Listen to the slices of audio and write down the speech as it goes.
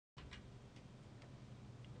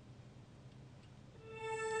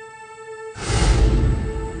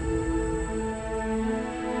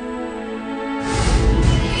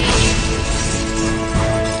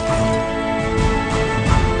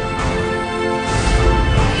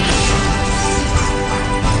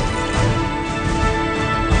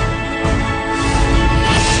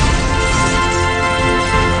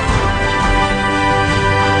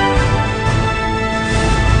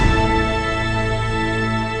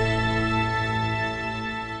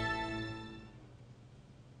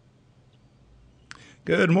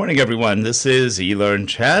Good morning, everyone. This is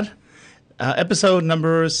eLearnChat, episode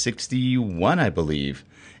number 61, I believe.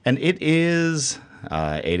 And it is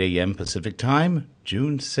 8 a.m. Pacific time,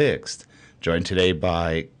 June 6th. Joined today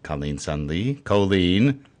by Coline Sunlee.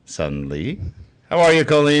 How are you,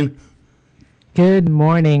 Coline? Good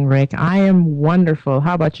morning, Rick. I am wonderful.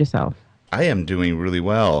 How about yourself? I am doing really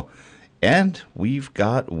well. And we've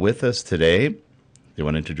got with us today, do you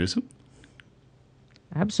want to introduce him?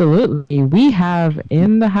 Absolutely. We have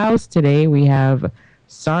in the house today, we have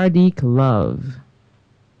Sardek Love.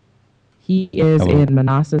 He is Hello. in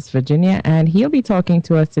Manassas, Virginia, and he'll be talking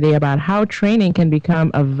to us today about how training can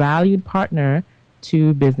become a valued partner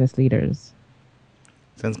to business leaders.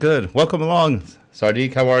 Sounds good. Welcome along,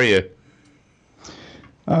 Sardek. How are you?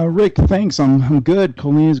 Rick, thanks. I'm good.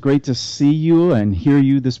 Coline, it's great to see you and hear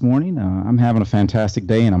you this morning. I'm having a fantastic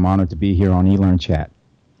day, and I'm honored to be here on eLearnChat.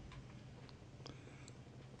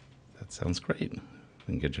 That sounds great. We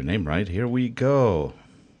can get your name right. Here we go.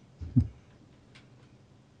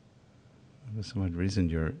 For some odd reason,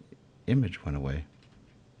 your image went away.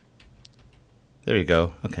 There you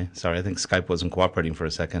go. Okay. Sorry, I think Skype wasn't cooperating for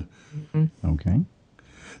a second. Okay.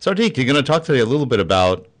 Sardek, you're going to talk today a little bit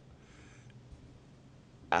about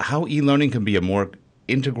how e-learning can be a more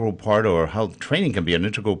integral part, or how training can be an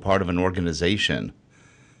integral part of an organization.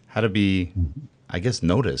 How to be, I guess,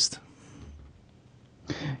 noticed.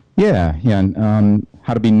 Yeah. And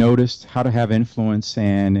how to be noticed, how to have influence,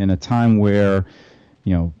 and in a time where,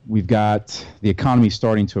 we've got the economy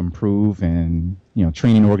starting to improve, and,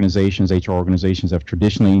 training organizations, HR organizations have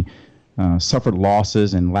traditionally suffered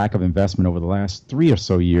losses and lack of investment over the last 3 or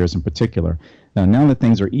so years in particular. Now that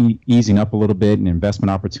things are easing up a little bit and investment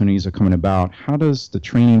opportunities are coming about, how does the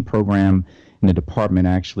training program in the department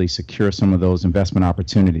actually secure some of those investment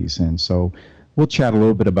opportunities? And so we'll chat a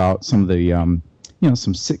little bit about some of the,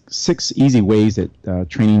 some six easy ways that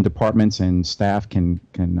training departments and staff can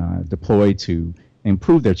deploy to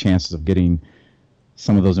improve their chances of getting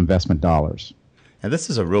some of those investment dollars. And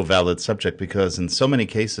this is a real valid subject because in so many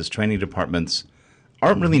cases, training departments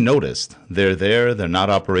aren't really noticed. They're there. They're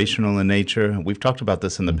not operational in nature. We've talked about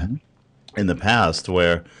this in the past,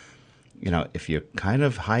 where if you're kind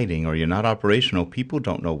of hiding or you're not operational, people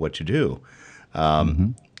don't know what you do,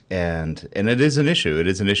 and it is an issue. It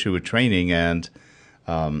is an issue with training, and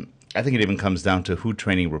I think it even comes down to who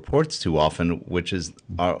training reports to often, which is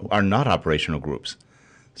are not operational groups.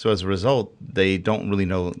 So as a result, they don't really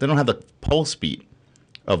know. They don't have the pulse beat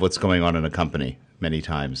of what's going on in a company many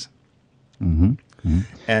times.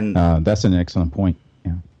 And that's an excellent point.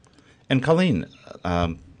 Yeah. And Coline,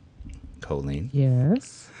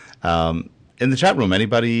 Yes. In the chat room,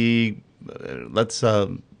 anybody? Let's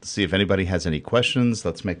see if anybody has any questions.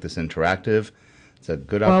 Let's make this interactive. It's a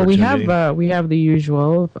good opportunity. Well, we have the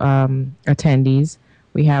usual attendees.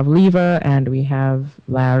 We have Leva, and we have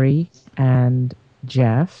Larry, and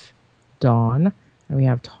Jeff, Dawn, and we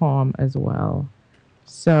have Tom as well.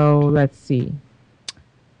 So let's see.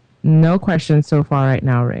 No questions so far right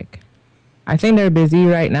now, Rick. I think they're busy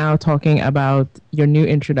right now talking about your new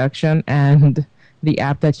introduction and the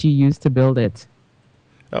app that you used to build it.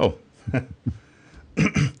 Oh,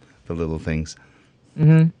 the little things.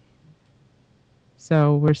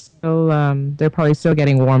 So we're still, they're probably still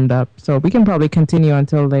getting warmed up. So we can probably continue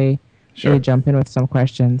until they jump in with some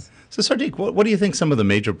questions. So Sardek, what do you think some of the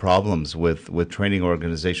major problems with training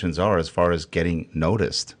organizations are as far as getting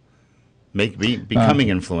noticed? Becoming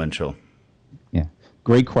influential? Yeah,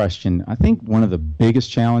 great question. I think one of the biggest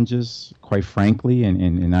challenges, quite frankly,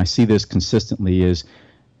 and I see this consistently, is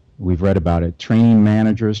we've read about it, training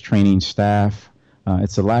managers, training staff.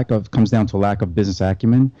 Comes down to a lack of business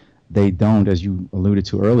acumen. They don't, as you alluded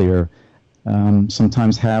to earlier,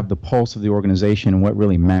 sometimes have the pulse of the organization and what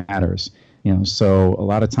really matters. So a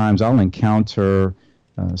lot of times I'll encounter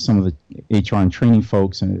some of the HR and training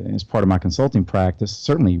folks as part of my consulting practice.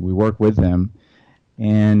 Certainly, we work with them.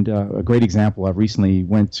 And a great example, I recently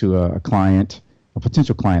went to a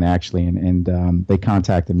potential client actually, and they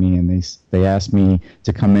contacted me, and they asked me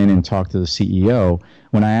to come in and talk to the CEO.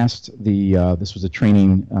 When I asked this was a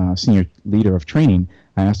training senior leader of training,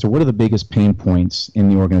 I asked her, what are the biggest pain points in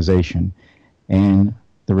the organization? And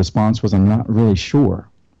the response was, I'm not really sure.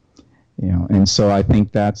 And so I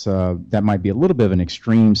think that might be a little bit of an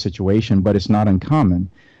extreme situation, but it's not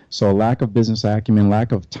uncommon. So a lack of business acumen,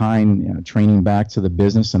 lack of time training back to the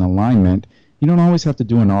business and alignment. You don't always have to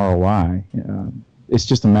do an ROI. It's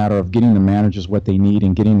just a matter of getting the managers what they need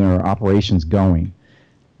and getting their operations going.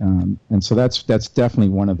 And so that's definitely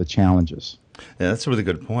one of the challenges. Yeah, that's a really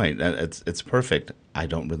good point. It's perfect. I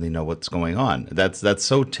don't really know what's going on. That's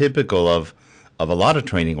so typical of a lot of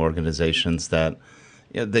training organizations that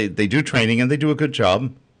Yeah, they do training and they do a good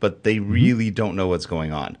job, but they really don't know what's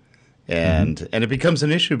going on. And it becomes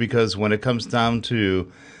an issue because when it comes down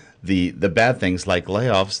to the bad things like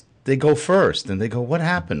layoffs, they go first and they go, what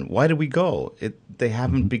happened? Why did we go? They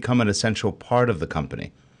haven't become an essential part of the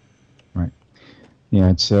company. Right. Yeah,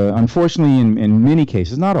 it's unfortunately in many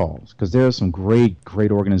cases, not all, because there are some great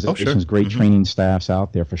organizations, great training staffs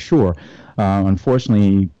out there for sure.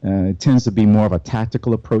 Unfortunately, it tends to be more of a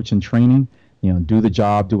tactical approach in training. Do the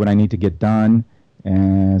job, do what I need to get done,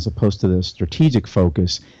 as opposed to the strategic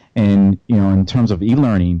focus. And in terms of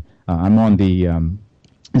e-learning, I'm on the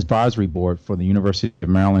advisory board for the University of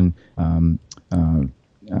Maryland,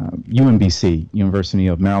 UMBC, University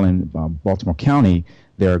of Maryland, Baltimore County,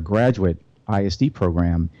 their graduate ISD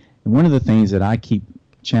program. And one of the things that I keep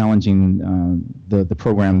challenging the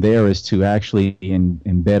program there is to actually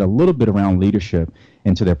embed a little bit around leadership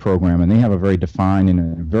into their program. And they have a very defined and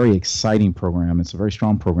a very exciting program. It's a very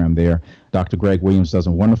strong program there. Dr. Greg Williams does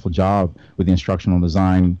a wonderful job with the instructional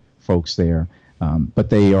design folks there. But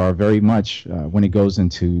they are very much, when it goes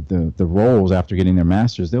into the roles after getting their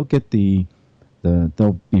master's, they'll get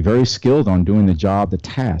they'll be very skilled on doing the job, the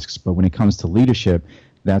tasks. But when it comes to leadership,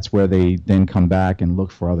 that's where they then come back and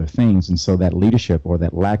look for other things. And so that leadership, or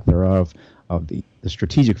that lack thereof, of the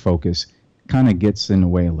strategic focus kind of gets in the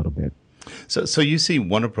way a little bit. So you see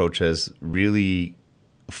one approach as really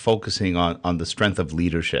focusing on the strength of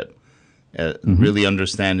leadership, really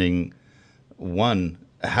understanding, one,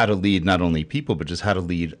 how to lead not only people, but just how to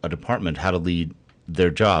lead a department, how to lead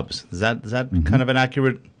their jobs. Is that kind of an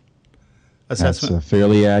accurate assessment? That's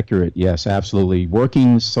fairly accurate. Yes, absolutely.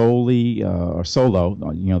 Working solely or solo,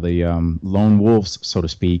 the lone wolves, so to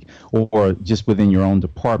speak, or just within your own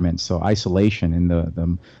department. So isolation and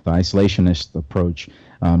the isolationist approach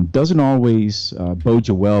doesn't always bode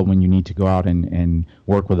you well when you need to go out and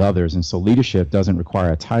work with others. And so leadership doesn't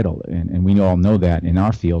require a title, and we all know that in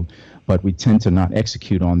our field, but we tend to not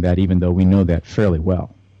execute on that, even though we know that fairly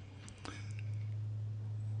well.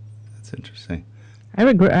 That's interesting. I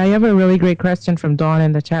have a really great question from Dawn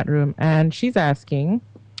in the chat room, and she's asking,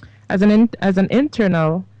 as an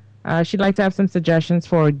internal, she'd like to have some suggestions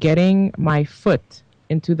for getting my foot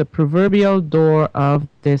into the proverbial door of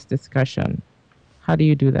this discussion. How do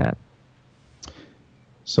you do that?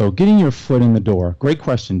 So getting your foot in the door, great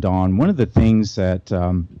question, Dawn. One of the things that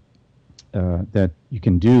that you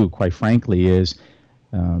can do, quite frankly, is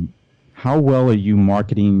how well are you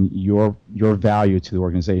marketing your value to the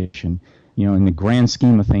organization? In the grand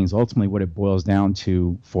scheme of things, ultimately what it boils down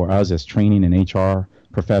to for us as training and HR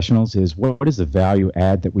professionals is what is the value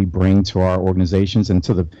add that we bring to our organizations and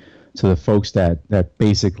to the folks that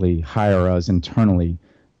basically hire us internally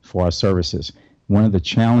for our services. One of the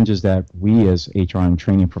challenges that we as HR and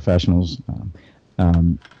training professionals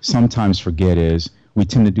sometimes forget is we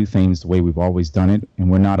tend to do things the way we've always done it, and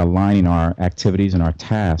we're not aligning our activities and our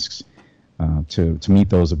tasks to meet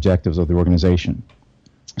those objectives of the organization.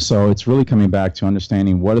 So it's really coming back to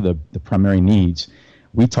understanding what are the primary needs.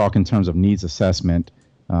 We talk in terms of needs assessment.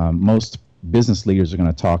 Most business leaders are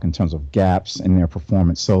going to talk in terms of gaps in their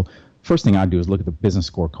performance. So first thing I do is look at the business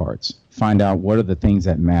scorecards, find out what are the things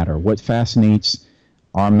that matter. What fascinates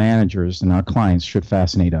our managers and our clients should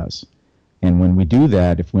fascinate us. And when we do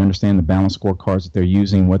that, if we understand the balance scorecards that they're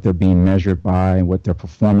using, what they're being measured by, what their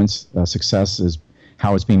performance success is,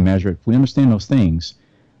 how it's being measured, if we understand those things,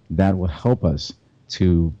 that will help us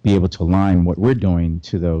to be able to align what we're doing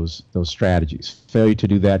to those strategies. Failure to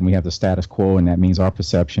do that, and we have the status quo, and that means our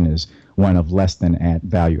perception is one of less than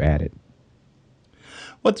value added.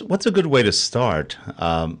 What's a good way to start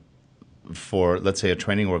for, let's say, a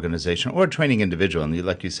training organization or a training individual? And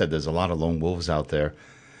like you said, there's a lot of lone wolves out there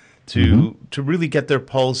to really get their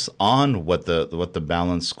pulse on what the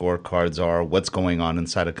balance scorecards are, what's going on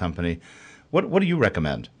inside a company. What do you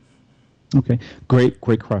recommend? Okay, great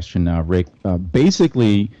question, Rick.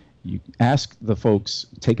 Basically, you ask the folks,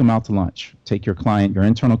 take them out to lunch. Take your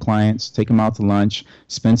internal clients, take them out to lunch,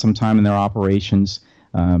 spend some time in their operations,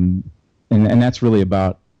 and that's really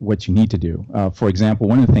about what you need to do. For example,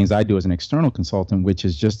 one of the things I do as an external consultant, which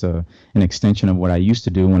is just an extension of what I used to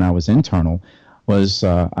do when I was internal, was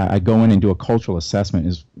I go in and do a cultural assessment,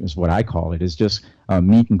 is what I call it. Is just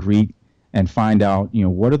meet and greet and find out,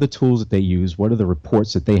 what are the tools that they use, what are the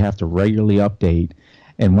reports that they have to regularly update.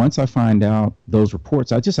 And once I find out those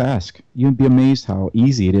reports, I just ask. You'd be amazed how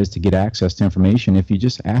easy it is to get access to information if you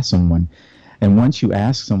just ask someone. And once you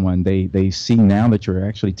ask someone, they see now that you're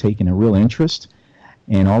actually taking a real interest,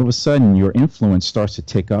 and all of a sudden your influence starts to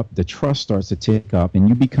tick up, the trust starts to tick up, and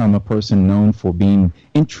you become a person known for being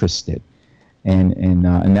interested. And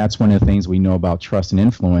that's one of the things we know about trust and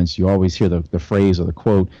influence. You always hear the phrase or the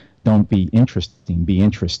quote, don't be interesting, be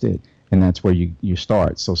interested. And that's where you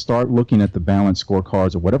start. So start looking at the balance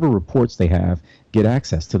scorecards or whatever reports they have, get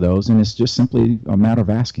access to those, and it's just simply a matter of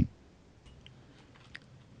asking.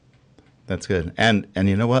 That's good. And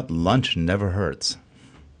you know what? Lunch never hurts.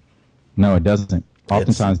 No, it doesn't.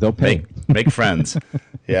 Oftentimes they'll pay. Make friends.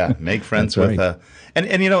 Yeah, make friends That's with right.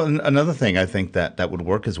 and you know, another thing I think that would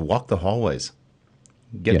work is walk the hallways.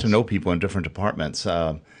 Get to Yes. know people in different departments.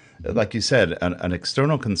 Like you said, an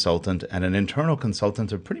external consultant and an internal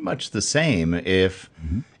consultant are pretty much the same if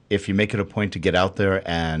you make it a point to get out there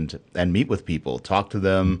and meet with people, talk to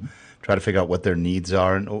them, try to figure out what their needs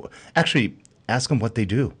are, and actually ask them what they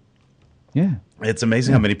do. Yeah. It's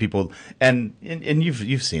amazing how many people, and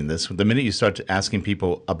you've seen this. The minute you start asking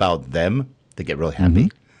people about them, they get really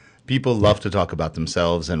happy. People love to talk about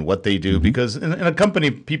themselves and what they do because in a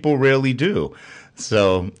company, people rarely do.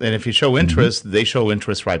 So, and if you show interest, they show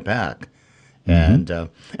interest right back. And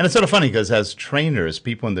it's sort of funny because as trainers,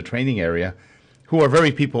 people in the training area who are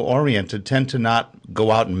very people oriented tend to not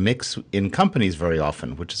go out and mix in companies very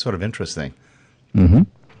often, which is sort of interesting.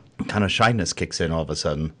 Kind of shyness kicks in all of a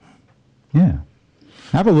sudden. Yeah.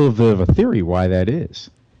 I have a little bit of a theory why that is.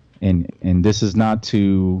 And this is not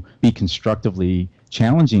to be constructively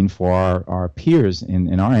challenging for our peers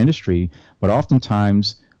in our industry, but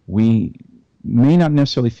oftentimes we may not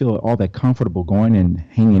necessarily feel all that comfortable going and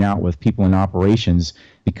hanging out with people in operations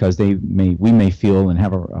because we may feel and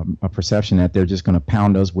have a perception that they're just going to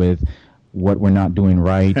pound us with what we're not doing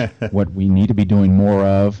right, what we need to be doing more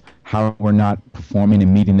of, how we're not performing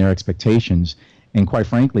and meeting their expectations. And quite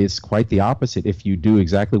frankly, it's quite the opposite. If you do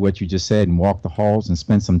exactly what you just said and walk the halls and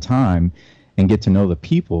spend some time and get to know the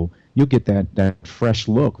people, you'll get that fresh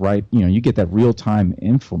look, right? You get that real-time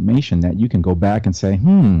information that you can go back and say,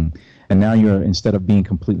 and now instead of being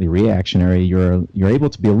completely reactionary, you're able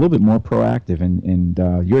to be a little bit more proactive,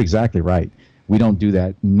 and you're exactly right. We don't do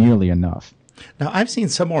that nearly enough. Now, I've seen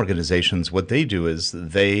some organizations, what they do is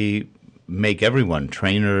they make everyone,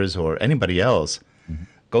 trainers or anybody else,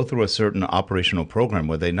 go through a certain operational program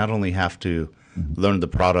where they not only have to learn the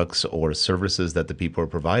products or services that the people are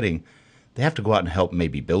providing, they have to go out and help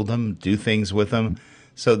maybe build them, do things with them.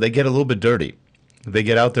 So they get a little bit dirty. They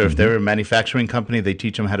get out there. If they're a manufacturing company, they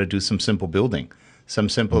teach them how to do some simple building.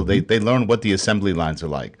 They learn what the assembly lines are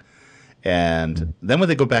like. And then when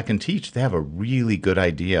they go back and teach, they have a really good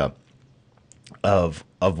idea of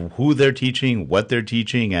who they're teaching, what they're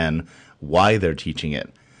teaching, and why they're teaching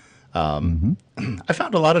it. I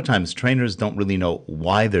found a lot of times trainers don't really know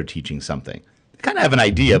why they're teaching something. They kind of have an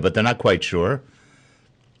idea, but they're not quite sure.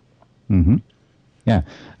 Yeah,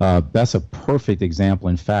 that's a perfect example.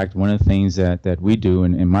 In fact, one of the things that we do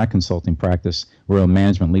in my consulting practice, we're a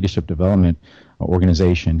management leadership development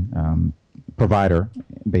organization, provider,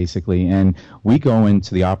 basically, and we go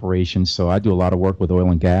into the operations. So I do a lot of work with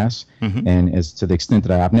oil and gas, and as to the extent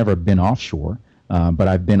that I've never been offshore, but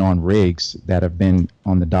I've been on rigs that have been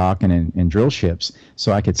on the dock and in drill ships,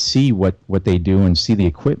 so I could see what they do and see the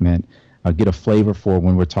equipment, get a flavor for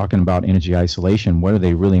when we're talking about energy isolation, what do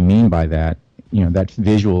they really mean by that, that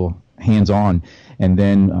visual, hands-on. And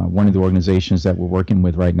then one of the organizations that we're working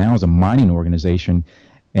with right now is a mining organization,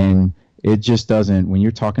 and it just doesn't, when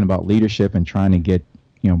you're talking about leadership and trying to get,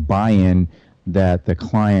 buy-in that the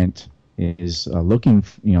client is looking,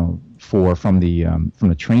 for from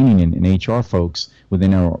the training and HR folks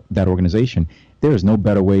within that organization, there is no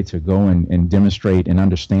better way to go and demonstrate an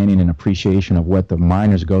understanding and appreciation of what the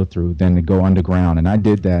miners go through than to go underground. And I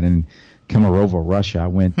did that in Kemerovo, Russia. I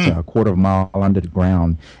went a quarter of a mile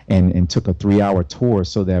underground and took a 3-hour tour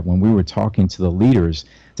so that when we were talking to the leaders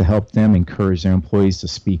to help them encourage their employees to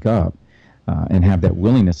speak up and have that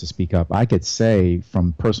willingness to speak up, I could say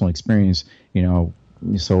from personal experience,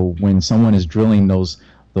 so when someone is drilling those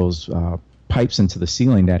pipes into the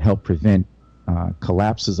ceiling that help prevent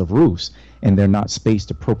collapses of roofs, and they're not spaced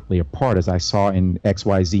appropriately apart, as I saw in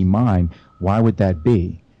XYZ mine, why would that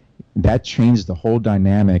be? That changed the whole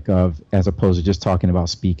dynamic of, as opposed to just talking about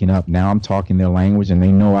speaking up. Now I'm talking their language, and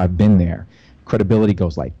they know I've been there. Credibility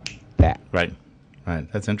goes like that. Right.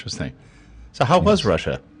 That's interesting. So how was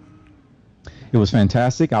Russia? It was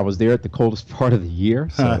fantastic. I was there at the coldest part of the year,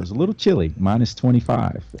 so it was a little chilly, minus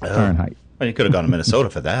 25 Fahrenheit. Well, you could have gone to Minnesota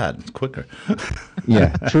for that. It's quicker.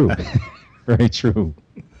 Yeah, true. Very true.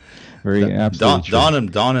 Very absolutely true.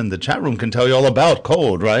 Dawn in the chat room can tell you all about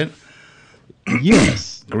cold, right?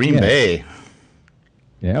 Yes. Green Bay.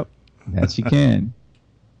 Yep, that you can.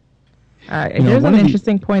 There's an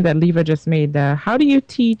interesting point that Leva just made. How do you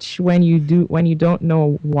teach when you don't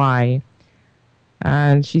know why?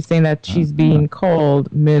 And she's saying that she's being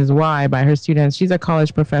called Ms. Y by her students. She's a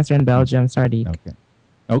college professor in Belgium, Sardek. Okay.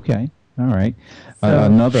 Okay. All right. So,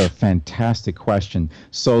 Another fantastic question.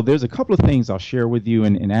 So there's a couple of things I'll share with you,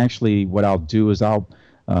 and actually what I'll do is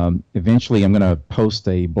eventually I'm going to post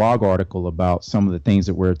a blog article about some of the things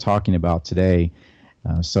that we're talking about today.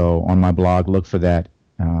 So on my blog, look for that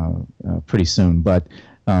pretty soon. But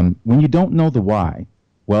when you don't know the why,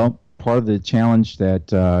 well, part of the challenge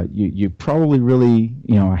that you probably really,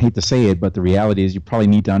 I hate to say it, but the reality is you probably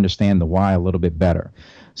need to understand the why a little bit better.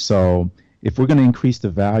 So if we're going to increase the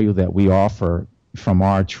value that we offer from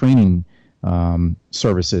our training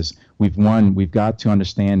services, we've got to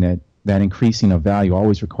understand that increasing of value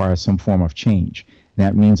always requires some form of change.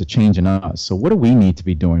 That means a change in us. So what do we need to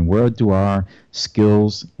be doing? Where do our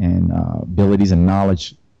skills and abilities and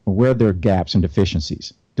knowledge, where are there gaps and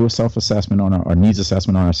deficiencies? Do a self-assessment on our needs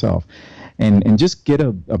assessment on ourselves, and just get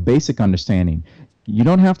a basic understanding. You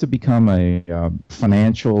don't have to become a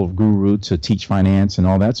financial guru to teach finance and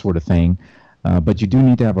all that sort of thing, but you do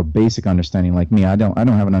need to have a basic understanding. Like me, I don't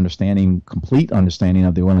have an complete understanding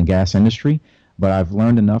of the oil and gas industry, but I've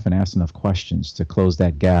learned enough and asked enough questions to close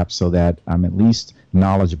that gap so that I'm at least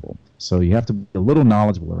knowledgeable. So you have to be a little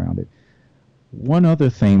knowledgeable around it. One other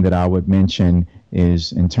thing that I would mention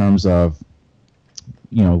is in terms of,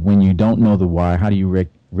 when you don't know the why, how do you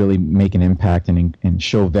really make an impact and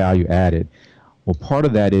show value added? Well, part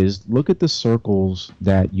of that is look at the circles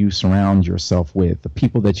that you surround yourself with, the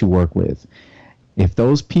people that you work with. If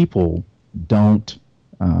those people don't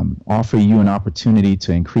offer you an opportunity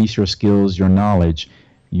to increase your skills, your knowledge,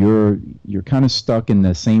 you're kind of stuck in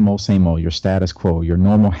the same old, your status quo, your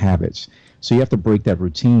normal habits. So you have to break that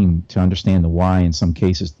routine to understand the why in some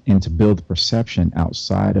cases and to build the perception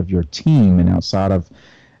outside of your team and outside of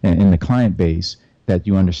in the client base that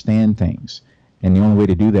you understand things. And the only way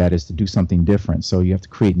to do that is to do something different. So you have to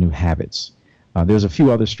create new habits. There's a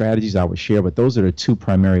few other strategies I would share, but those are the two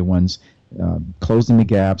primary ones, closing the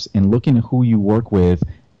gaps and looking at who you work with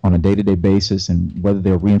on a day-to-day basis and whether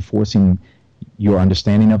they're reinforcing your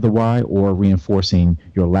understanding of the why or reinforcing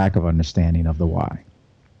your lack of understanding of the why.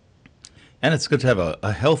 And it's good to have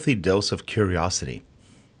a healthy dose of curiosity.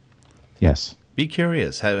 Yes. Be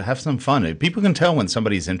curious. Have some fun. People can tell when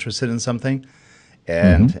somebody's interested in something.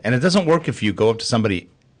 And it doesn't work if you go up to somebody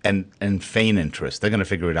and feign interest. They're going to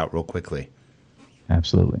figure it out real quickly.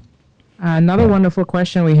 Absolutely. Another wonderful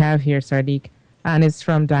question we have here, Sardek, and it's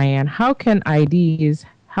from Diane. How can IDs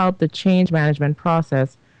help the change management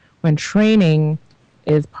process when training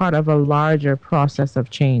is part of a larger process of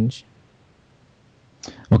change?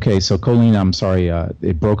 Okay, so Coline, I'm sorry,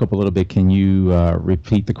 it broke up a little bit. Can you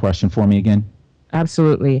repeat the question for me again?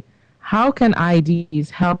 Absolutely. How can IDs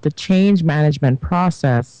help the change management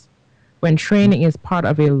process when training is part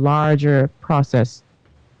of a larger process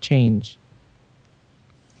change?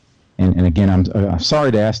 And again, I'm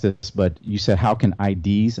sorry to ask this, but you said how can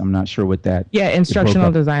IDs? I'm not sure what that. Yeah,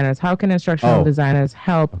 instructional designers. How can instructional designers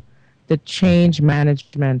help the change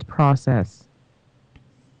management process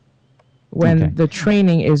when the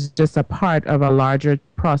training is just a part of a larger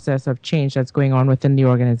process of change that's going on within the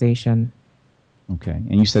organization? Okay,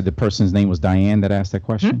 and you said the person's name was Diane that asked that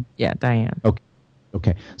question? Mm-hmm. Yeah, Diane.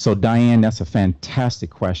 Okay. So Diane, that's a fantastic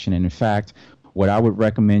question. And in fact, what I would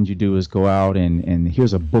recommend you do is go out and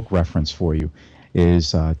here's a book reference for you,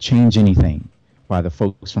 is Change Anything by the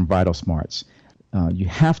folks from Vital Smarts. You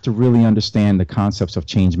have to really understand the concepts of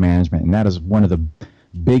change management, and that is one of the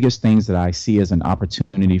biggest things that I see as an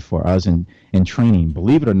opportunity for us in training,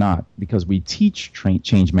 believe it or not, because we teach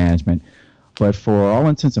change management, but for all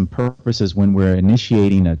intents and purposes, when we're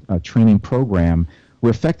initiating a training program,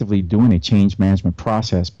 we're effectively doing a change management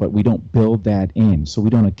process, but we don't build that in, so we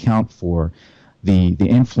don't account for the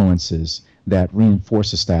influences that reinforce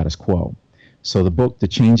the status quo. So the book, The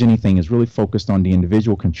Change Anything, is really focused on the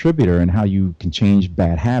individual contributor and how you can change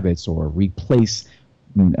bad habits or replace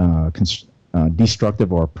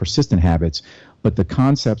destructive or persistent habits. But the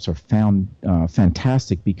concepts are found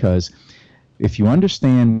fantastic because if you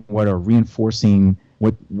understand what are reinforcing,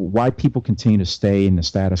 why people continue to stay in the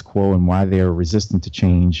status quo and why they're resistant to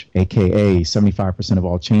change, aka 75% of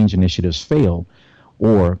all change initiatives fail,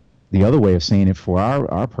 or the other way of saying it for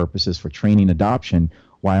our purposes for training adoption,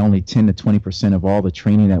 why only 10 to 20% of all the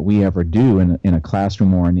training that we ever do in a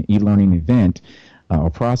classroom or an e-learning event or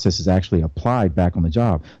process is actually applied back on the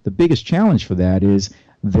job. The biggest challenge for that is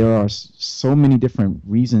there are so many different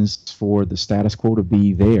reasons for the status quo to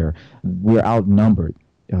be there. We're outnumbered.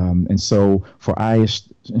 And so for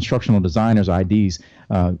instructional designers, IDs,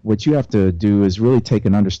 what you have to do is really take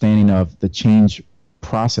an understanding of the change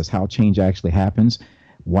process, how change actually happens,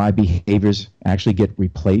 why behaviors actually get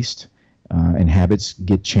replaced and habits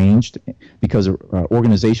get changed, because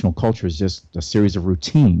organizational culture is just a series of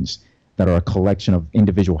routines that are a collection of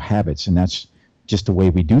individual habits, and that's just the way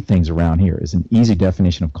we do things around here. Is an easy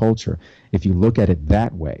definition of culture. If you look at it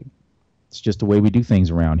that way, it's just the way we do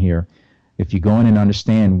things around here. If you go in and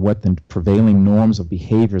understand what the prevailing norms of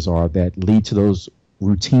behaviors are that lead to those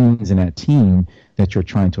routines in that team that you're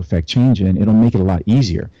trying to affect change in, it'll make it a lot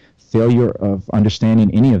easier. Failure of understanding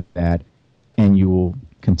any of that, and you will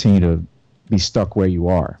continue to be stuck where you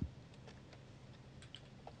are.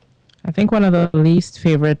 I think one of the least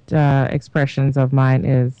favorite expressions of mine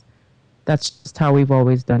is, that's just how we've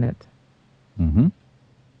always done it. Mm-hmm.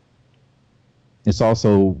 It's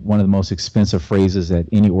also one of the most expensive phrases that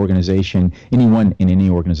anyone in any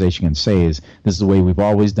organization can say is, this is the way we've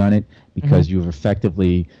always done it, because you're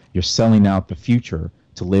selling out the future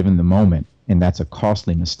to live in the moment, and that's a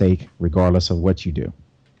costly mistake regardless of what you do.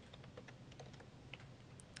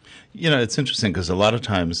 You know, it's interesting because a lot of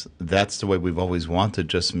times that's the way we've always wanted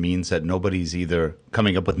just means that nobody's either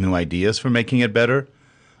coming up with new ideas for making it better,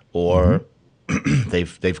 or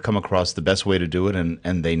they've come across the best way to do it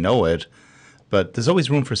and they know it. But there's always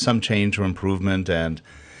room for some change or improvement, and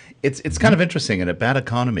it's kind of interesting. In a bad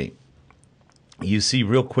economy, you see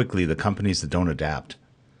real quickly the companies that don't adapt.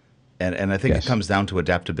 And I think it comes down to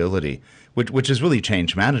adaptability, which is really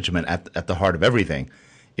change management at the heart of everything.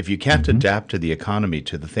 If you can't adapt to the economy,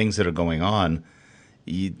 to the things that are going on,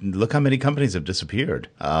 look how many companies have disappeared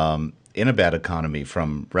in a bad economy,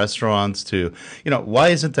 from restaurants to, why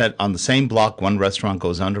isn't that on the same block one restaurant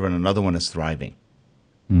goes under and another one is thriving?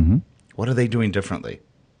 Mm-hmm. What are they doing differently?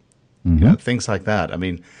 Mm-hmm. Things like that. I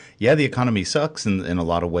mean, yeah, the economy sucks in a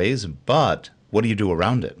lot of ways, but what do you do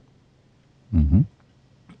around it? Mm-hmm.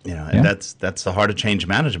 And that's the heart of change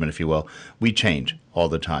management, if you will. We change all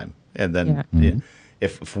the time. And then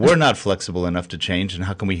if we're not flexible enough to change, then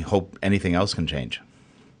how can we hope anything else can change?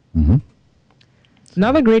 Mm-hmm.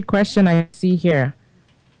 Another great question I see here.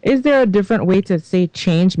 Is there a different way to say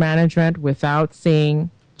change management without saying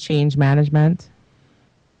change management?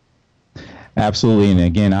 Absolutely. And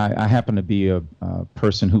again, I happen to be a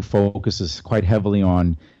person who focuses quite heavily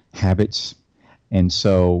on habits. And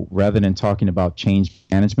so rather than talking about change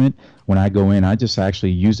management, when I go in, I just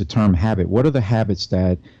actually use the term habit. What are the habits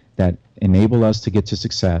that enable us to get to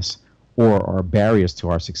success or are barriers to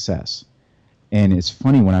our success? And it's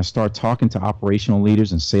funny, when I start talking to operational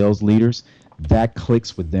leaders and sales leaders, that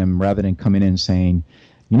clicks with them, rather than coming in and saying,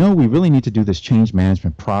 we really need to do this change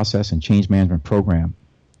management process and change management program.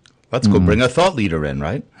 Let's go bring a thought leader in,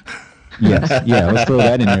 right? Yes. Yeah. Let's throw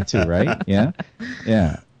that in there too, right? Yeah.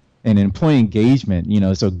 Yeah. And employee engagement,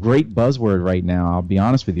 it's a great buzzword right now. I'll be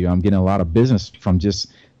honest with you. I'm getting a lot of business from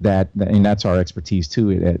just that, and that's our expertise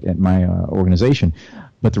too at my organization.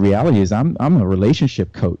 But the reality is I'm a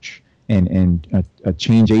relationship coach and a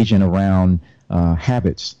change agent around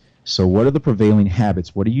habits. So what are the prevailing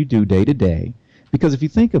habits? What do you do day to day? Because if you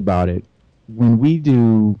think about it, when we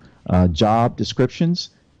do job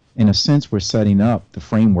descriptions, in a sense, we're setting up the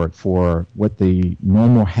framework for what the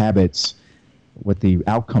normal habits, what the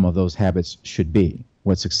outcome of those habits should be,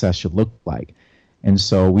 what success should look like. And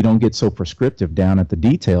so we don't get so prescriptive down at the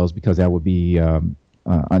details, because that would be, we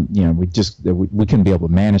couldn't be able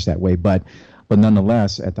to manage that way. But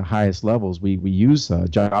nonetheless, at the highest levels, we use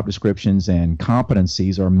job descriptions, and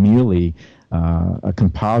competencies are merely a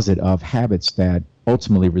composite of habits that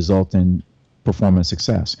ultimately result in performance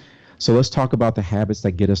success. So let's talk about the habits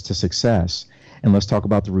that get us to success, and let's talk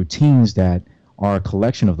about the routines that are a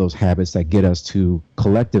collection of those habits that get us to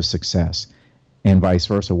collective success, and vice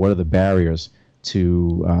versa. What are the barriers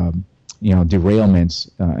to derailments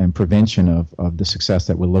and prevention of the success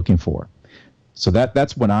that we're looking for? So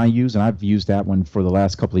that's what I use, and I've used that one for the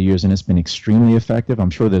last couple of years, and it's been extremely effective. I'm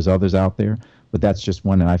sure there's others out there, but that's just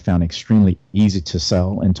one that I found extremely easy to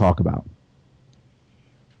sell and talk about.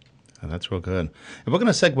 That's real good. And we're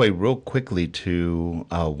going to segue real quickly to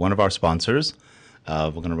one of our sponsors. We're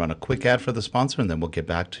going to run a quick ad for the sponsor, and then we'll get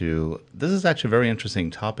back to, this is actually a very interesting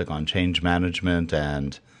topic on change management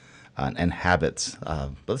and habits.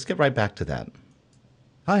 But let's get right back to that.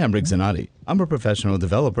 Hi, I'm Rick Zanotti. I'm a professional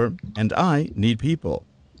developer, and I need people.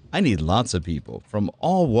 I need lots of people from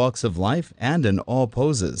all walks of life and in all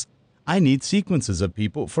poses. I need sequences of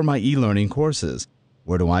people for my e-learning courses.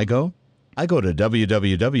 Where do I go? I go to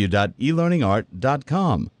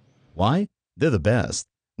www.elearningart.com. Why? They're the best.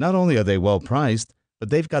 Not only are they well priced, but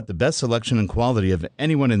they've got the best selection and quality of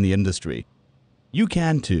anyone in the industry. You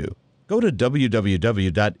can too. Go to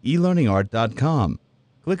www.elearningart.com.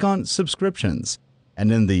 Click on subscriptions, and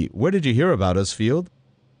in the Where Did You Hear About Us field,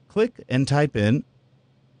 click and type in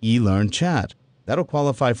eLearnChat. That'll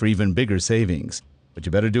qualify for even bigger savings. But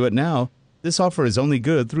you better do it now. This offer is only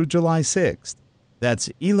good through July 6th. That's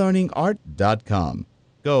eLearningArt.com.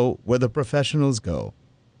 Go where the professionals go.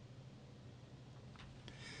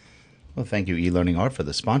 Well, thank you, eLearning Art, for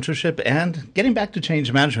the sponsorship. And getting back to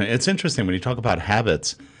change management, it's interesting when you talk about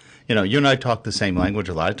habits. You know, you and I talk the same language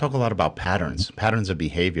a lot. I talk a lot about patterns of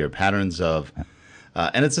behavior, patterns of,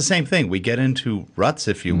 and it's the same thing. We get into ruts,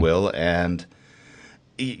 if you will, and,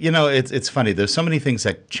 you know, it's funny. There's so many things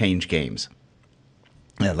that change games.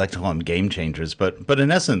 I like to call them game changers, but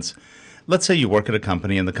in essence, let's say you work at a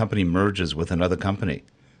company and the company merges with another company.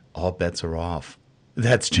 All bets are off.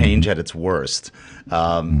 That's change at its worst,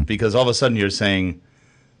 because all of a sudden you're saying,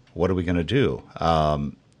 what are we going to do?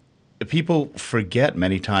 People forget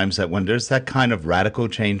many times that when there's that kind of radical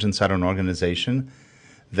change inside an organization,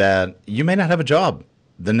 that you may not have a job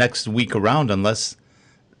the next week around unless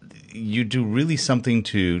you do really something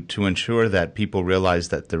to ensure that people realize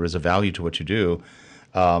that there is a value to what you do,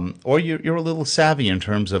 or you're a little savvy in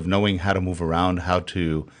terms of knowing how to move around, how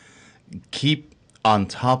to keep on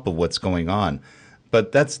top of what's going on.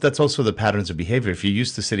 But that's also the patterns of behavior. If you're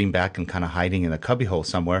used to sitting back and kind of hiding in a cubbyhole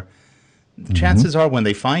somewhere, chances are when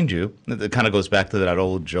they find you, it kind of goes back to that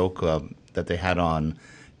old joke that they had on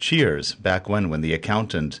Cheers back when the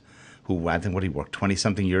accountant, who I think he worked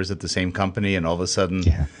 20-something years at the same company, and all of a sudden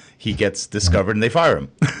he gets discovered and they fire him.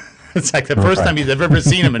 It's like the first time they've ever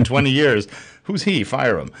seen him in 20 years. Who's he?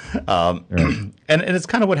 Fire him. And it's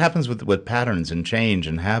kind of what happens with patterns and change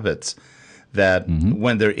and habits. That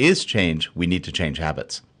when there is change, we need to change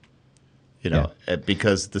habits, you know,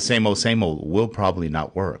 because the same old will probably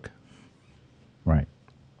not work. Right.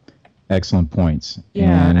 Excellent points.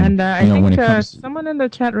 Yeah, and I think someone in the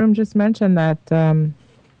chat room just mentioned that,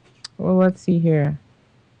 well, let's see here,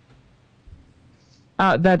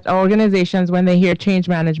 that organizations, when they hear change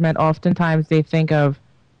management, oftentimes they think of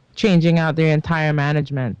changing out their entire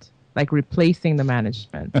management, like replacing the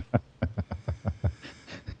management.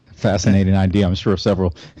 Fascinating idea. I'm sure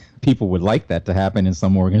several people would like that to happen in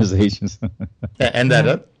some organizations. and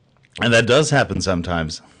that does happen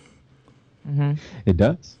sometimes. It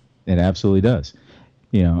does. It absolutely does.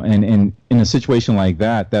 You know, and in a situation like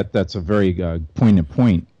that's a very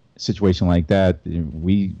point-to-point situation like that.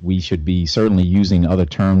 We should be certainly using other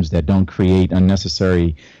terms that don't create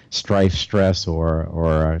unnecessary strife, stress,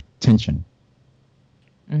 or tension.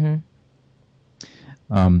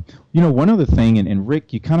 You know, one other thing, and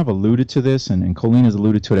Rick, you kind of alluded to this, and Coline has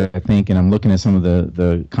alluded to it, I think, and I'm looking at some of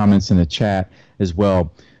the comments in the chat as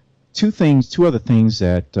well. Two other things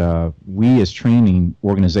that we as training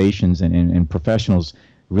organizations and professionals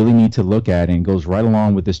really need to look at, and it goes right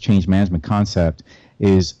along with this change management concept,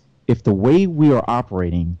 is if the way we are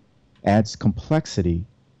operating adds complexity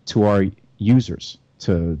to our users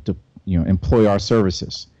to employ our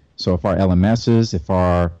services. So if our LMSs,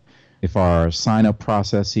 if our sign-up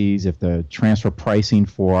processes, if the transfer pricing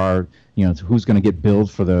for our, who's going to get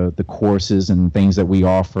billed for the courses and things that we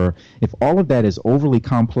offer, if all of that is overly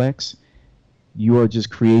complex, you are just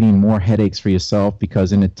creating more headaches for yourself,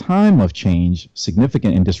 because in a time of change,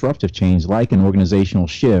 significant and disruptive change, like an organizational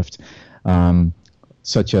shift,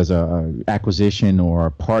 such as a acquisition or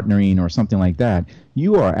partnering or something like that,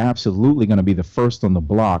 you are absolutely going to be the first on the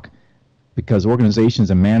block, because organizations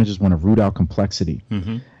and managers want to root out complexity.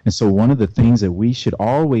 And so one of the things that we should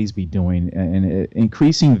always be doing, and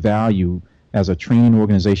increasing value as a training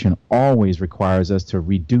organization always requires us to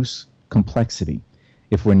reduce complexity.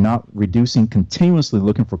 If we're not reducing, continuously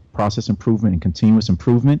looking for process improvement and continuous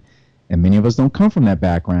improvement, and many of us don't come from that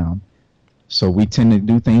background, so we tend to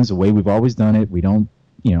do things the way we've always done it. We don't,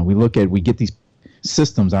 we get these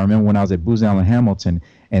systems. I remember when I was at Booz Allen Hamilton,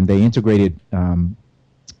 and they integrated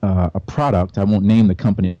a product. I won't name the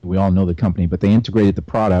company. We all know the company, but they integrated the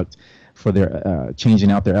product for their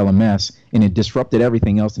changing out their LMS, and it disrupted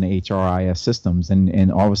everything else in the HRIS systems,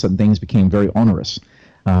 and all of a sudden things became very onerous.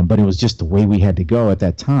 But it was just the way we had to go at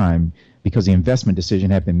that time, because the investment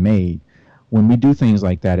decision had been made. When we do things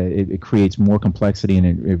like that, it creates more complexity, and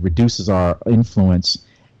it reduces our influence,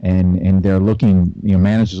 and they're looking,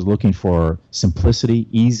 managers are looking for simplicity,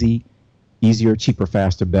 easier, cheaper,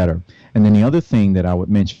 faster, better. And then the other thing that I would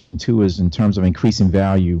mention too is in terms of increasing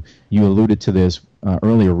value, you alluded to this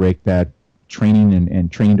earlier, Rick, that training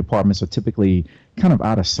and training departments are typically kind of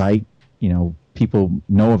out of sight. People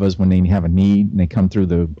know of us when they have a need, and they come through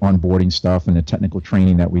the onboarding stuff and the technical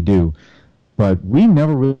training that we do. But we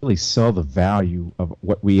never really sell the value of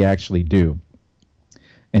what we actually do.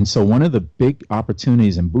 And so one of the big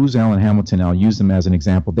opportunities in Booz Allen Hamilton, I'll use them as an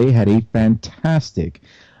example, they had a fantastic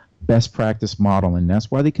best practice model, and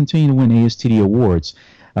that's why they continue to win ASTD awards.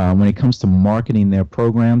 when it comes to marketing their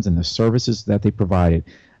programs and the services that they provided.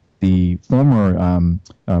 The former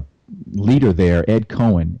leader there, Ed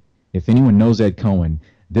Cohen, if anyone knows Ed Cohen,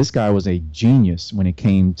 this guy was a genius when it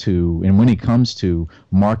came to, and when it comes to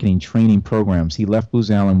marketing training programs. He left Booz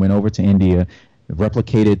Allen, went over to India,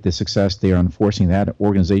 replicated the success there. Unfortunately, that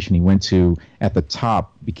organization he went to at the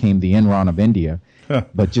top became the Enron of India. Huh.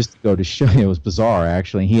 But just to go to show you, it was bizarre,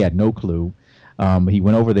 actually. He had no clue. He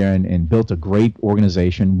went over there and built a great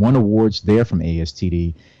organization, won awards there from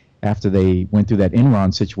ASTD. After they went through that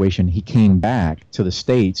Enron situation, he came back to the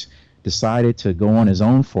States, decided to go on his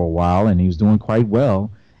own for a while, and he was doing quite well.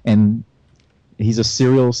 And he's a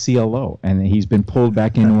serial CLO, and he's been pulled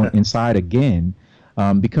back inside again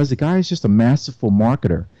because the guy is just a masterful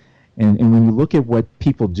marketer. And when you look at what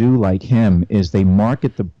people do like him, is they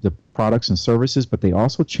market the products and services, but they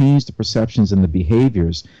also change the perceptions and the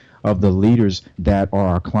behaviors of the leaders that are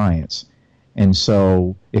our clients. And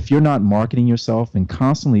so if you're not marketing yourself and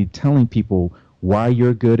constantly telling people why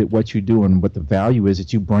you're good at what you do and what the value is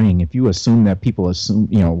that you bring, if you assume that people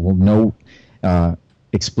will know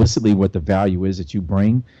explicitly what the value is that you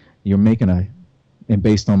bring, you're making and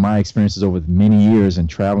based on my experiences over many years and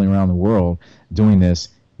traveling around the world doing this,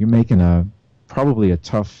 you're making probably a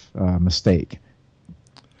tough mistake.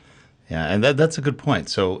 Yeah, and that's a good point.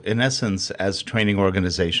 So in essence, as training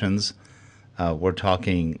organizations, we're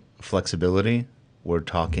talking flexibility, we're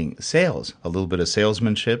talking sales, a little bit of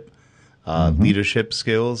salesmanship, leadership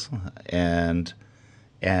skills, and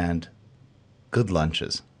good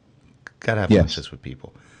lunches. Got to have lunches with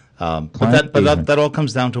people. But that all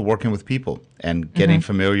comes down to working with people and getting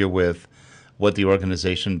familiar with what the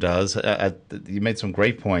organization does. You made some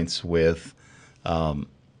great points with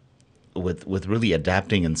really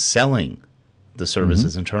adapting and selling the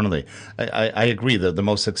services internally. I agree that the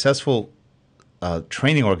most successful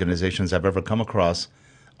training organizations I've ever come across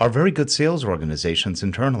are very good sales organizations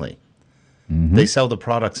internally. They sell the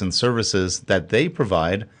products and services that they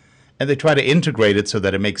provide, and they try to integrate it so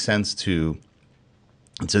that it makes sense to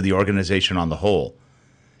the organization on the whole,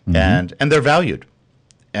 and they're valued,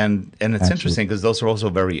 and it's interesting because those are also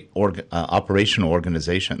very operational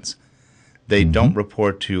organizations. They don't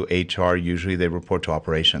report to HR usually; they report to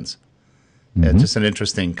operations. Just an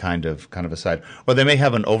interesting kind of aside. Or they may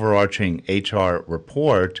have an overarching HR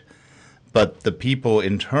report, but the people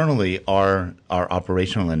internally are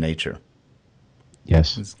operational in nature.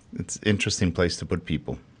 Yes, it's an interesting place to put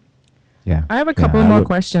people. Yeah. I have a couple more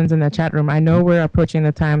questions in the chat room. I know we're approaching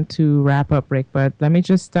the time to wrap up, Rick, but let me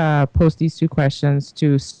just post these two questions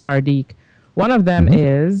to Sardek. One of them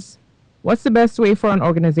is, what's the best way for an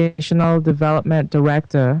organizational development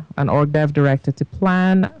director, an org dev director, to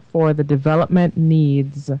plan for the development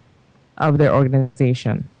needs of their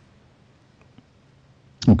organization?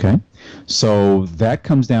 Okay. So that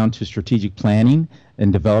comes down to strategic planning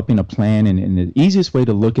and developing a plan. And the easiest way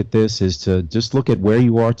to look at this is to just look at where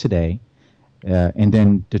you are today, and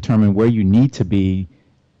then determine where you need to be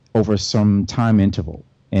over some time interval.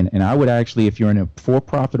 And I would actually, if you're in a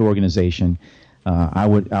for-profit organization, I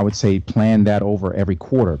would say plan that over every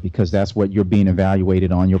quarter, because that's what you're being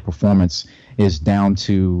evaluated on. Your performance is down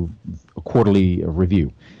to a quarterly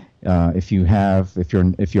review. If you're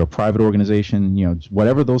a private organization,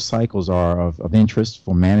 whatever those cycles are of interest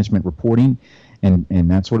for management reporting and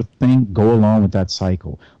that sort of thing, go along with that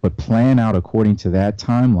cycle. But plan out according to that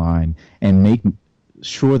timeline and make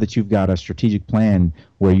sure that you've got a strategic plan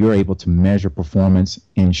where you're able to measure performance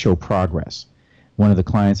and show progress. One of the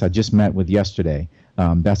clients I just met with yesterday,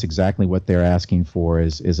 that's exactly what they're asking for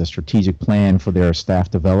is a strategic plan for their staff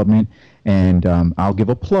development. And I'll give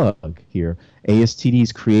a plug here. ASTD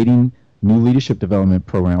is creating new leadership development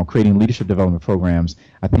program, or creating leadership development programs.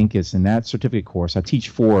 I think it's in that certificate course. I teach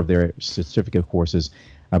 4 of their certificate courses.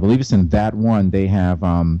 I believe it's in that one. They have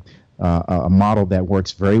a model that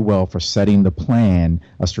works very well for setting the plan,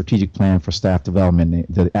 a strategic plan for staff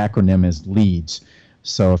development. The acronym is LEADS.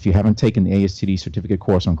 So if you haven't taken the ASTD certificate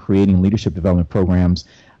course on creating leadership development programs,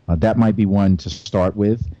 that might be one to start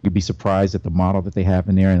with. You'd be surprised at the model that they have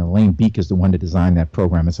in there. And Elaine Beek is the one that designed that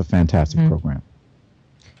program. It's a fantastic program.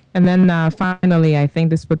 And then finally, I think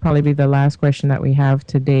this would probably be the last question that we have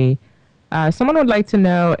today. Someone would like to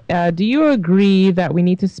know, do you agree that we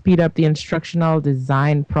need to speed up the instructional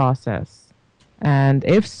design process? And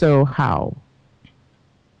if so, how?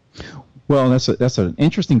 Well, that's an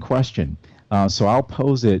interesting question. So I'll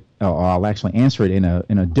pose it, or I'll actually answer it in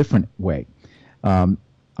a different way. I'm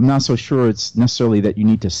not so sure it's necessarily that you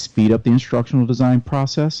need to speed up the instructional design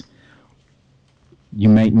process. You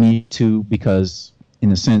might need to, because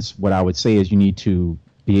in a sense, what I would say is you need to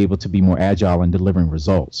be able to be more agile in delivering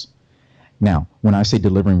results. Now, when I say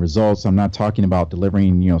delivering results, I'm not talking about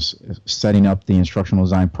delivering, setting up the instructional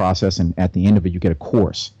design process and at the end of it you get a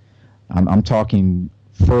course. I'm talking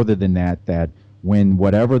further than that, that when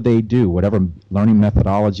whatever they do, whatever learning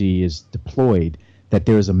methodology is deployed, that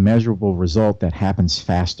there is a measurable result that happens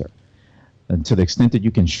faster. And to the extent that you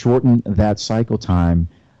can shorten that cycle time,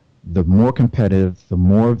 the more competitive, the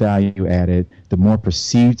more value added, the more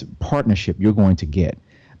perceived partnership you're going to get.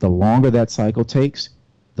 The longer that cycle takes,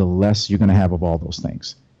 the less you're going to have of all those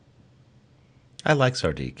things. I like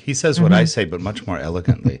Sardek. He says what I say, but much more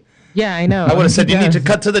elegantly. Yeah, I know. I would have said, you need to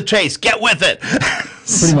cut to the chase. Get with it.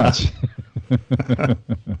 Pretty much.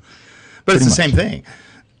 But it's the same thing.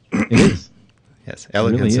 It is. Yes,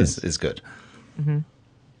 elegance really is good.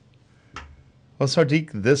 Well,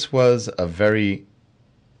 Sardek, this was a very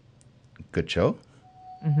good show.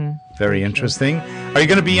 Very interesting. Are you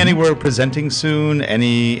going to be anywhere presenting soon?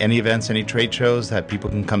 Any events, any trade shows that people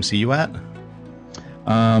can come see you at?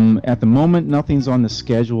 At the moment, nothing's on the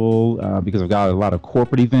schedule because I've got a lot of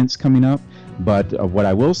corporate events coming up. But what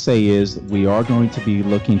I will say is we are going to be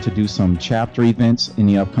looking to do some chapter events in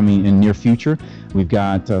the near future. We've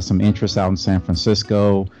got some interest out in San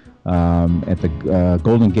Francisco at the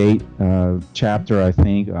Golden Gate chapter, I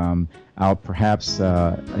think. Out perhaps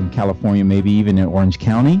in California, maybe even in Orange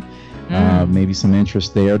County. Maybe some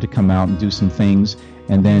interest there to come out and do some things.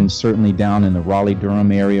 And then certainly down in the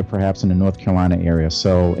Raleigh-Durham area, perhaps in the North Carolina area.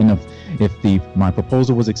 So if my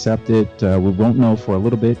proposal was accepted, we won't know for a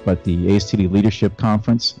little bit, but the ASTD Leadership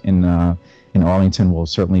Conference in Arlington will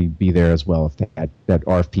certainly be there as well if that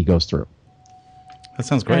RFP goes through. That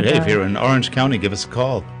sounds great. Hey, if you're in Orange County, give us a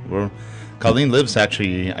call. Colleen lives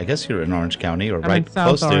actually, I guess you're in Orange County or right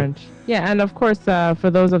close to. Yeah, and of course, for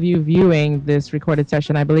those of you viewing this recorded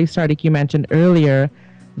session, I believe, Sardek, you mentioned earlier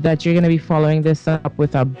that you're going to be following this up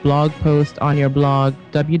with a blog post on your blog,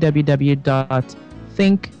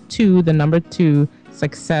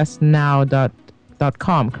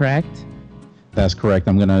 www.think2successnow.com, correct? That's correct.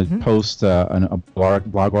 I'm going to post a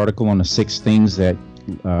blog article on the 6 things that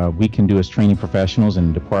we can do as training professionals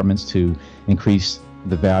and departments to increase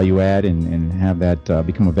the value add and have that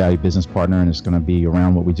become a value business partner, and it's going to be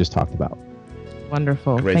around what we just talked about.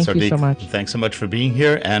 Wonderful. Great, Thank Sardek. you so much. Thanks so much for being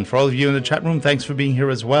here. And for all of you in the chat room, thanks for being here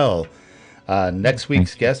as well. Next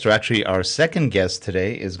week's guest, or actually our second guest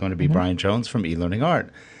today, is going to be Brian Jones from eLearning Art.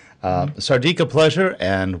 Sardek, a pleasure,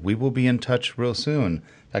 and we will be in touch real soon. In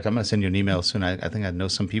fact, I'm going to send you an email soon. I think I know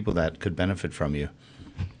some people that could benefit from you.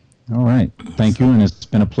 All right. Thank you, and it's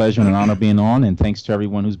been a pleasure and an honor being on, and thanks to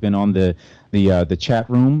everyone who's been on the chat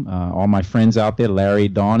room, all my friends out there, Larry,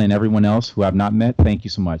 Dawn, and everyone else who I've not met. Thank you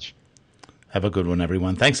so much. Have a good one,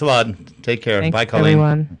 everyone. Thanks a lot. Take care. Thanks, Bye, Colleen.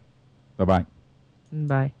 everyone. Bye-bye.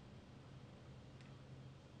 Bye.